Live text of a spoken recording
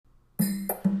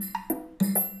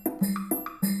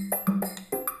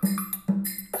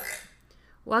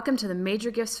Welcome to the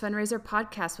Major Gifts Fundraiser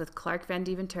podcast with Clark Van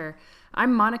Deventer.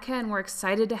 I'm Monica, and we're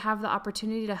excited to have the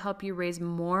opportunity to help you raise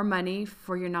more money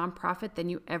for your nonprofit than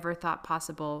you ever thought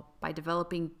possible by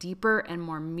developing deeper and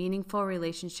more meaningful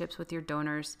relationships with your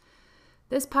donors.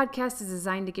 This podcast is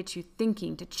designed to get you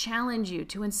thinking, to challenge you,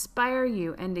 to inspire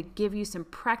you, and to give you some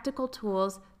practical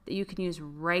tools that you can use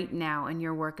right now in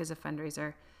your work as a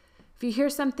fundraiser. If you hear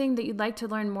something that you'd like to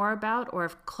learn more about, or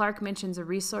if Clark mentions a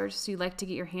resource you'd like to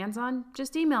get your hands on,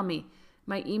 just email me.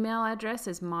 My email address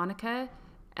is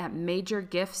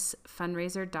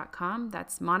monica@majorgiftsfundraiser.com.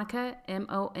 That's Monica,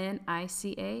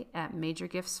 M-O-N-I-C-A, at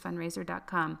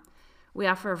majorgiftsfundraiser.com. We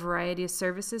offer a variety of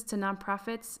services to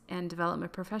nonprofits and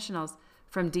development professionals,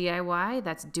 from DIY,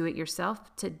 that's do it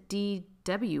yourself, to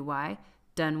DWY,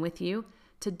 done with you,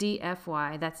 to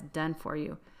DFY, that's done for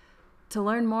you. To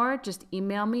learn more, just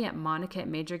email me at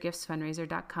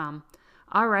monica@majorgiftsfundraiser.com.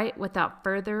 All right, without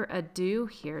further ado,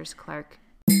 here's Clark.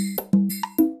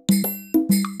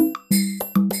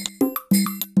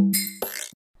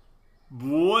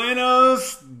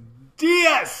 Buenos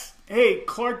dias! Hey,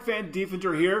 Clark Van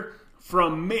Deventer here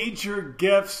from Major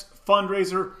Gifts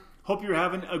Fundraiser. Hope you're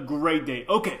having a great day.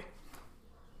 Okay,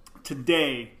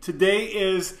 today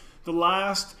is the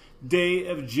last day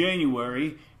of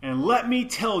January, and let me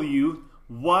tell you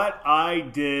what I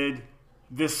did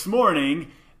this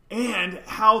morning and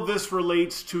how this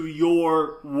relates to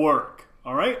your work.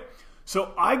 All right?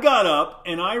 So I got up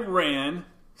and I ran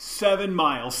 7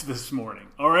 miles this morning.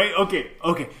 All right? Okay.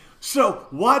 So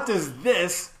what does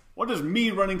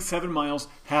me running 7 miles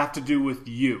have to do with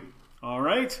you? All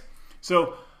right?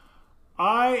 So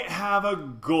I have a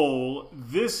goal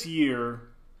this year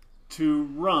to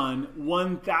run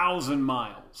 1,000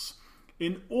 miles.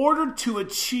 In order to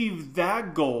achieve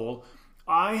that goal,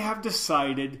 I have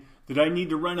decided that I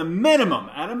need to run at a minimum,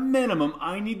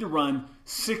 I need to run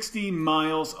 60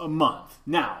 miles a month.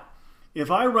 Now,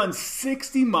 if I run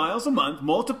 60 miles a month,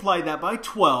 multiply that by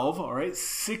 12, all right,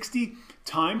 60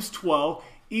 times 12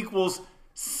 equals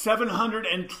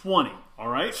 720, all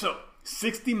right? So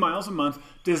 60 miles a month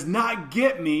does not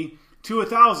get me to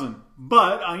 1,000,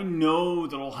 but I know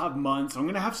that I'll have months. I'm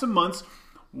going to have some months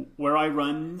where I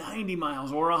run 90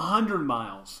 miles or 100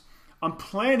 miles. I'm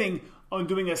planning on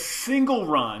doing a single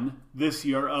run this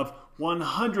year of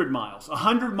 100 miles, a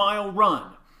 100-mile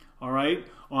run, all right?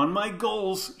 On my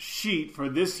goals sheet for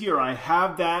this year, I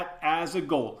have that as a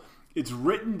goal. It's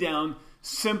written down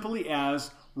simply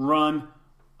as run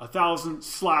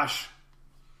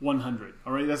 1,000/100,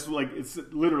 all right? That's like, it's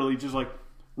literally just like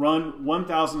run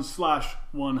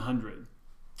 1,000/100,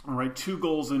 all right? 2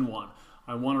 goals in one.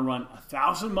 I want to run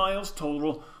 1,000 miles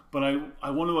total, but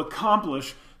I want to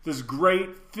accomplish this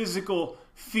great physical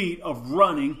feat of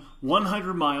running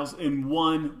 100 miles in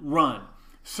one run.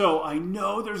 So I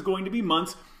know there's going to be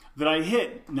months that I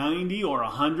hit 90 or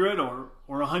 100 or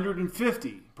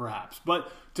 150 perhaps.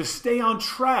 But to stay on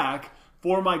track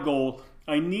for my goal,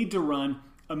 I need to run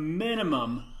a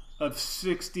minimum of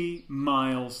 60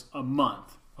 miles a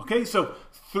month. Okay, so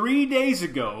 3 days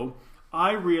ago,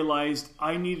 I realized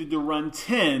I needed to run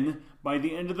 10 by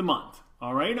the end of the month.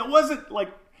 All right, it wasn't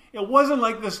like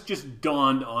this just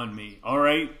dawned on me. All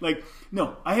right,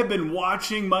 no, I have been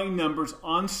watching my numbers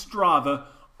on Strava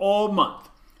all month.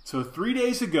 So 3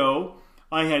 days ago,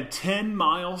 I had 10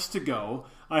 miles to go.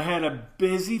 I had a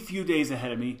busy few days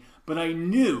ahead of me, but I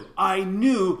knew I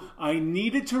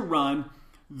needed to run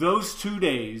those 2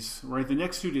 days, right? The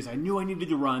next 2 days, I knew I needed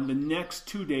to run the next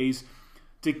 2 days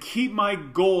to keep my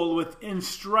goal within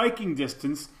striking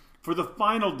distance for the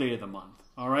final day of the month,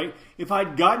 all right? If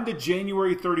I'd gotten to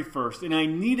January 31st and I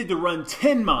needed to run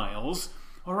 10 miles,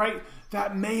 all right,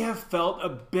 that may have felt a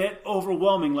bit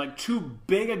overwhelming, like too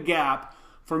big a gap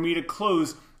for me to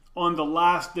close on the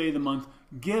last day of the month,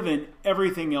 given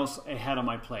everything else I had on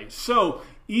my plate. So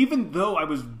even though I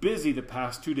was busy the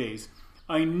past 2 days,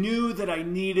 I knew that I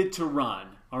needed to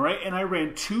run, all right? And I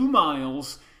ran 2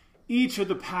 miles each of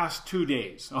the past 2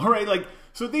 days. All right,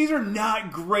 so these are not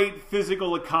great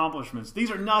physical accomplishments. These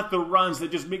are not the runs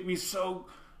that just make me feel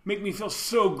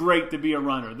so great to be a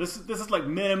runner. This is like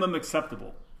minimum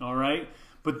acceptable. All right,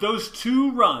 but those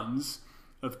 2 runs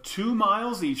of 2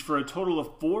 miles each for a total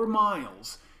of 4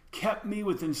 miles kept me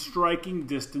within striking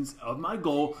distance of my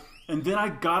goal. And then I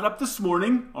got up this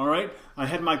morning. All right, I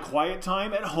had my quiet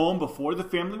time at home before the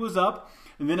family was up.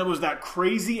 And then it was that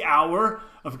crazy hour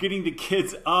of getting the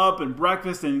kids up and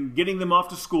breakfast and getting them off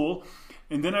to school.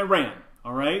 And then I ran,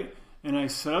 all right? And I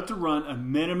set out to run a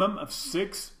minimum of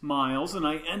 6 miles, and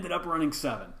I ended up running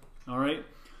 7, all right?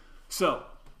 So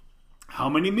how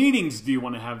many meetings do you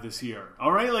want to have this year?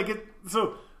 All right,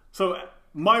 so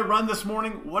my run this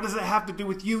morning, what does it have to do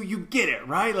with you? You get it,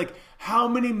 right? Like, how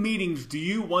many meetings do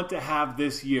you want to have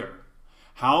this year?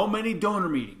 How many donor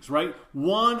meetings, right?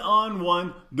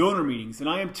 One-on-one donor meetings. And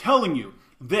I am telling you,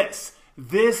 this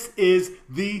is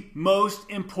the most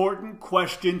important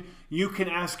question you can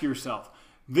ask yourself.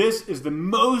 This is the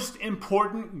most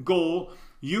important goal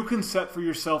you can set for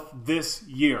yourself this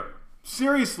year.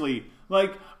 Seriously,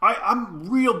 like I'm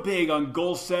real big on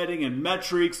goal setting and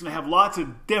metrics, and I have lots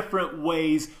of different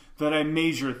ways that I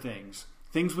measure things.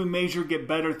 Things we measure get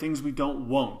better, things we don't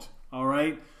won't, all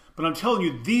right? But I'm telling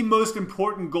you, the most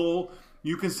important goal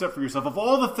you can set for yourself, of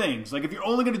all the things, like if you're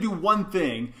only going to do one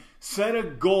thing, set a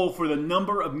goal for the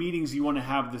number of meetings you want to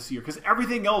have this year, because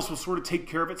everything else will sort of take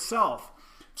care of itself.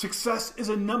 Success is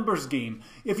a numbers game.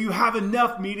 If you have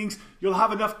enough meetings, you'll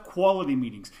have enough quality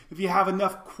meetings. If you have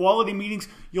enough quality meetings,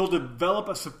 you'll develop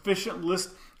a sufficient list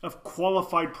of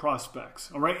qualified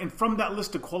prospects. All right? And from that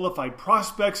list of qualified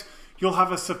prospects, you'll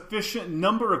have a sufficient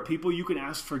number of people you can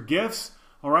ask for gifts.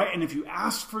 All right? And if you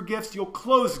ask for gifts, you'll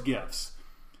close gifts.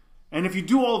 And if you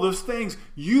do all those things,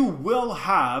 you will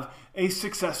have a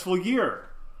successful year.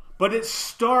 But it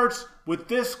starts with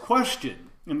this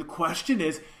question. And the question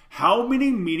is, how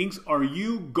many meetings are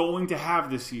you going to have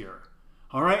this year?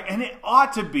 All right? And it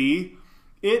ought to be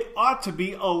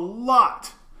a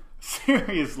lot.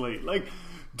 Seriously. Like,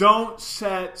 don't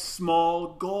set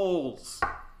small goals.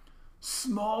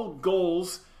 Small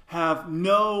goals have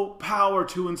no power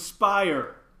to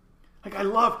inspire. Like, I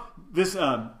love this,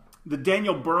 the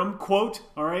Daniel Burham quote.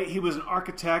 All right? He was an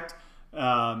architect,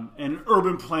 an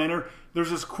urban planner.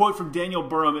 There's this quote from Daniel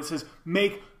Burham. It says,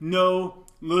 "Make no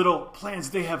little plans.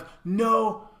 They have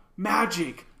no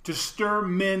magic to stir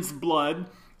men's blood,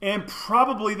 and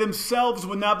probably themselves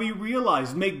would not be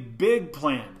realized. Make big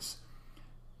plans.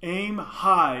 Aim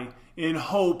high in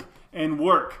hope and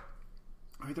work."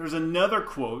 Right, there's another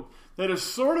quote that has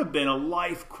sort of been a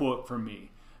life quote for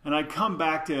me. And I come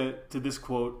back to this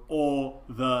quote all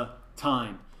the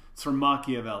time. It's from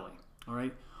Machiavelli. All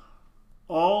right.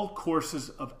 All courses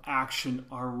of action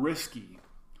are risky.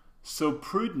 So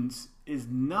prudence is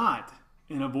not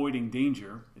in avoiding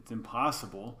danger, it's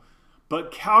impossible,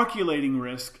 but calculating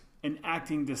risk and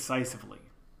acting decisively.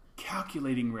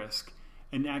 Calculating risk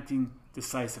and acting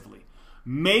decisively.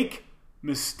 Make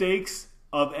mistakes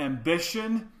of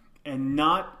ambition and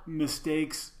not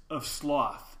mistakes of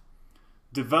sloth.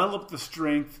 Develop the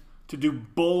strength to do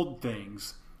bold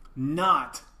things,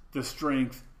 not the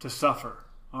strength to suffer.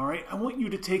 All right? I want you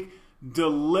to take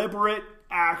deliberate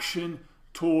action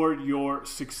toward your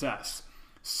success.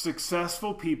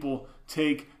 Successful people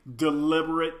take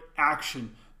deliberate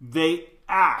action. They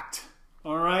act.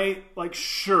 All right? Like,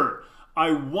 sure,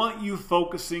 I want you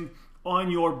focusing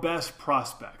on your best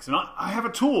prospects. And I have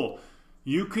a tool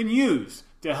you can use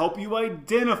to help you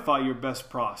identify your best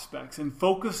prospects and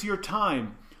focus your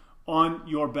time on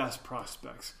your best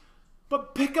prospects.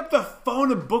 But pick up the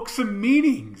phone and book some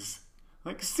meetings.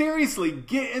 Like, seriously,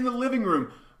 get in the living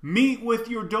room. Meet with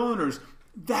your donors.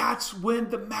 That's when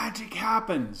the magic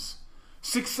happens.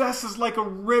 Success is like a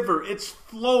river. It's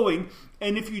flowing.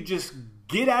 And if you just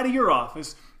get out of your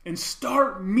office and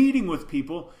start meeting with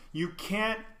people, you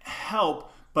can't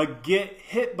help but get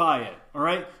hit by it. All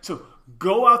right? So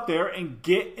go out there and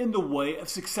get in the way of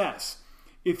success.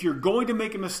 If you're going to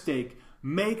make a mistake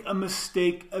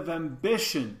of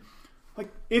ambition. Like,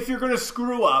 if you're going to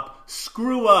screw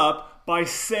up by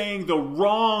saying the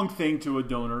wrong thing to a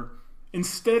donor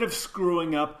instead of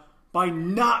screwing up by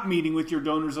not meeting with your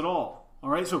donors at all. All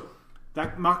right? So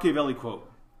that Machiavelli quote,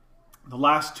 the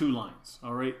last two lines,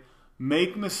 all right?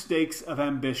 Make mistakes of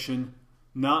ambition,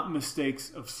 not mistakes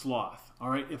of sloth. All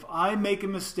right? If I make a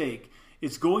mistake,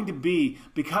 it's going to be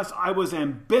because I was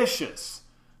ambitious,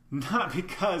 not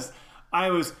because I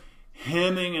was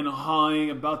hemming and hawing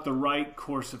about the right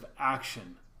course of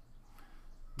action.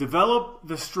 Develop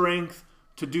the strength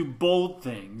to do bold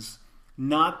things,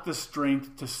 not the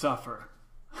strength to suffer.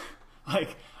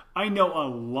 Like, I know a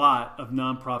lot of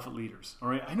nonprofit leaders, all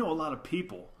right? I know a lot of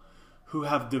people who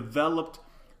have developed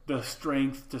the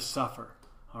strength to suffer,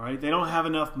 all right? They don't have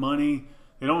enough money.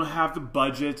 They don't have the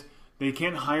budget. They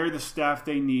can't hire the staff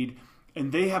they need.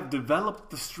 And they have developed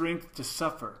the strength to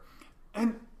suffer.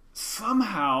 And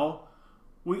somehow,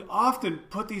 we often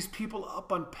put these people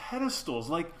up on pedestals.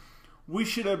 Like, we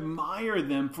should admire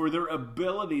them for their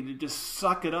ability to just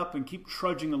suck it up and keep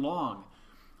trudging along.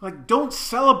 Like, don't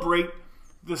celebrate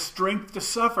the strength to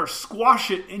suffer.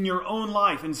 Squash it in your own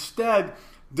life. Instead,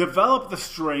 develop the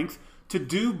strength to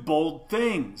do bold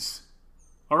things.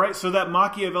 All right, so that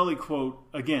Machiavelli quote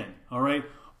again, all right?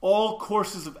 All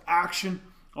courses of action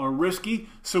are risky,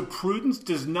 so prudence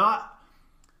does not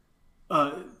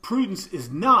Prudence is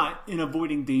not in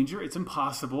avoiding danger. It's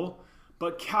impossible.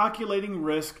 But calculating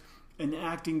risk and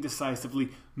acting decisively.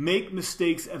 Make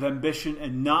mistakes of ambition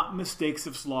and not mistakes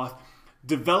of sloth.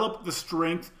 Develop the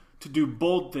strength to do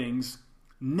bold things,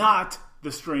 not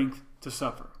the strength to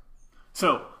suffer.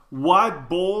 So, what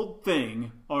bold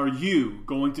thing are you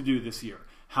going to do this year?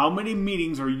 How many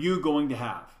meetings are you going to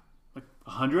have? Like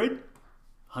 100?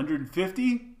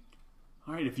 150?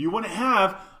 All right, if you want to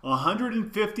have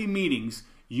 150 meetings,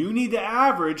 you need to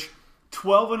average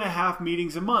 12 and a half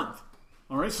meetings a month.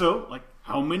 All right, so like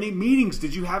how many meetings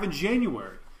did you have in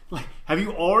January? Like, have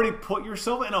you already put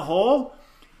yourself in a hole?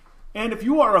 And if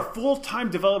you are a full-time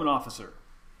development officer,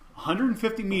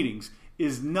 150 meetings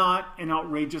is not an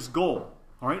outrageous goal.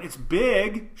 All right, it's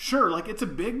big, sure, like it's a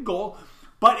big goal,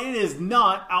 but it is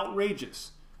not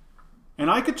outrageous. And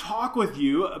I could talk with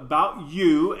you about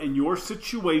you and your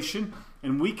situation,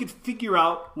 and we could figure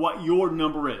out what your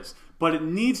number is. But it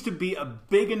needs to be a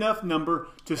big enough number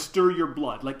to stir your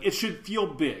blood. Like, it should feel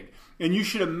big. And you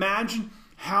should imagine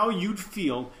how you'd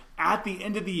feel at the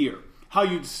end of the year. How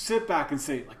you'd sit back and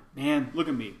say, like, man, look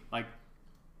at me. Like,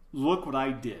 look what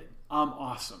I did. I'm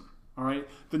awesome. All right?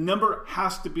 The number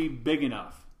has to be big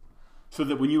enough so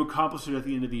that when you accomplish it at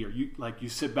the end of the year, you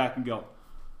sit back and go,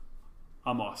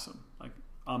 I'm awesome. Like,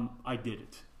 I did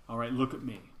it. All right? Look at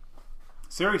me.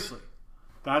 Seriously.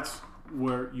 That's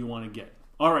where you want to get.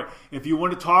 All right. If you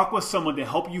want to talk with someone to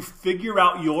help you figure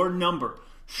out your number,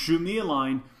 shoot me a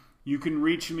line. You can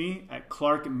reach me at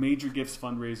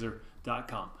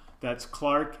Clark@MajorGiftsFundraiser.com. That's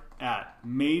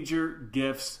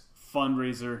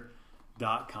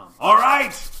Clark@MajorGiftsFundraiser.com. All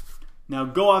right. Now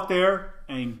go out there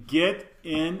and get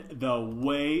in the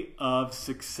way of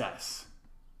success.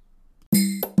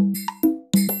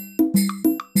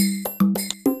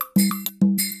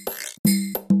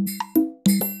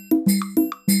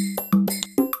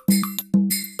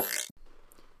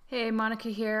 Hey, Monica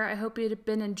here. I hope you've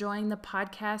been enjoying the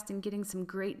podcast and getting some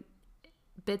great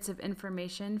bits of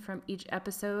information from each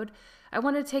episode. I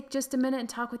want to take just a minute and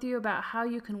talk with you about how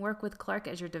you can work with Clark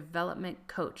as your development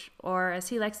coach, or as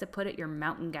he likes to put it, your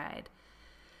mountain guide.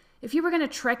 If you were going to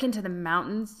trek into the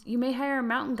mountains, you may hire a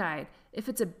mountain guide. If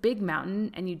it's a big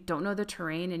mountain and you don't know the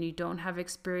terrain and you don't have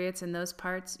experience in those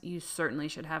parts, you certainly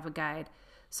should have a guide.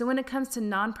 So when it comes to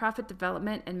nonprofit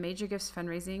development and major gifts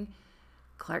fundraising,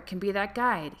 Clark can be that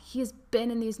guide. He has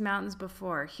been in these mountains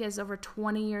before. He has over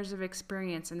 20 years of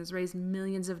experience and has raised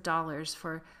millions of dollars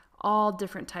for all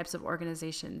different types of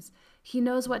organizations. He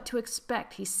knows what to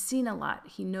expect. He's seen a lot.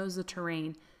 He knows the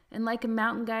terrain. And like a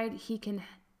mountain guide, he can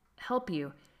help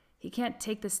you. He can't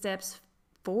take the steps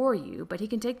for you, but he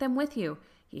can take them with you.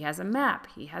 He has a map.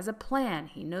 He has a plan.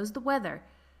 He knows the weather.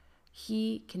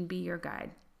 He can be your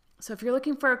guide. So if you're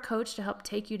looking for a coach to help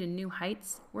take you to new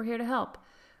heights, we're here to help.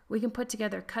 We can put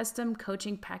together a custom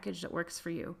coaching package that works for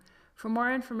you. For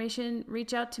more information,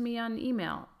 reach out to me on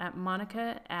email at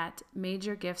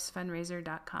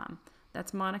monica@majorgiftsfundraiser.com.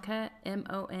 That's Monica,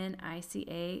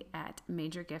 MONICA,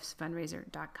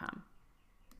 @majorgiftsfundraiser.com.